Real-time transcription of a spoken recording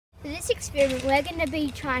experiment, we're going to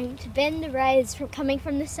be trying to bend the rays coming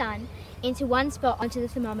from the sun into one spot onto the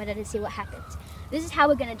thermometer to see what happens. This is how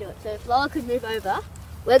we're going to do it. So if Lola could move over,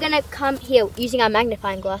 we're going to come here using our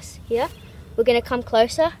magnifying glass here. We're going to come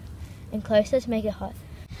closer and closer to make it hot.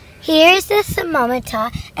 Here is the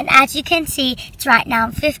thermometer, and as you can see, it's right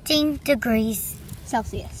now 15 degrees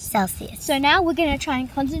Celsius. So now we're going to try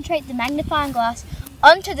and concentrate the magnifying glass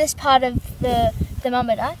onto this part of the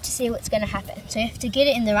thermometer to see what's going to happen. So you have to get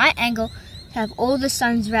it in the right angle to have all the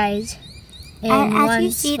sun's rays in one spot. As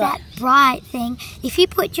you see that bright thing, if you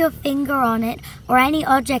put your finger on it or any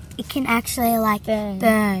object, it can actually like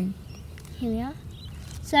burn. Here we are.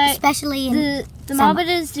 So especially in the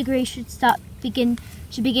thermometer's degree should begin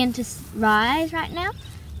to rise right now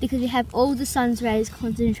because we have all the sun's rays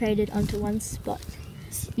concentrated onto one spot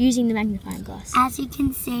using the magnifying glass. As you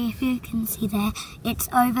can see, if you can see there, it's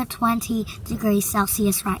over 20 degrees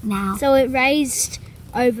Celsius right now. So it raised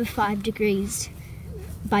over 5 degrees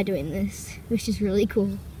by doing this, which is really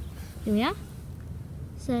cool. Here we are.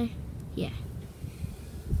 So, yeah.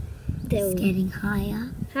 It's getting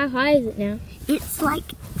higher. How high is it now? It's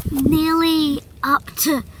like nearly up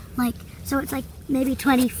to so it's like maybe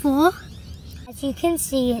 24. As you can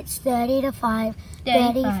see, it's 35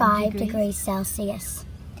 degrees Celsius.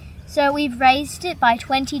 So we've raised it by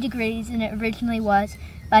 20 degrees than it originally was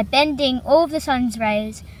by bending all of the sun's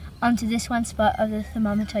rays onto this one spot of the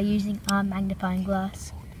thermometer using our magnifying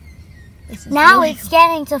glass. Now really it's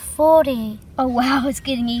getting to 40. Oh wow, it's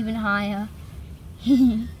getting even higher.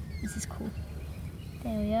 This is cool.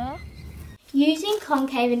 There we are. Using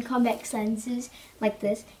concave and convex lenses like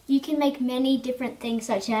this, you can make many different things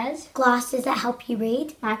such as glasses that help you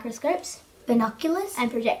read, microscopes, binoculars,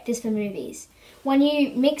 and projectors for movies. When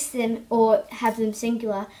you mix them or have them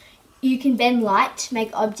singular, you can bend light to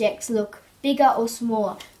make objects look bigger or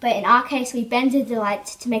smaller. But in our case, we bended the light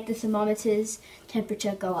to make the thermometer's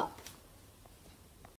temperature go up.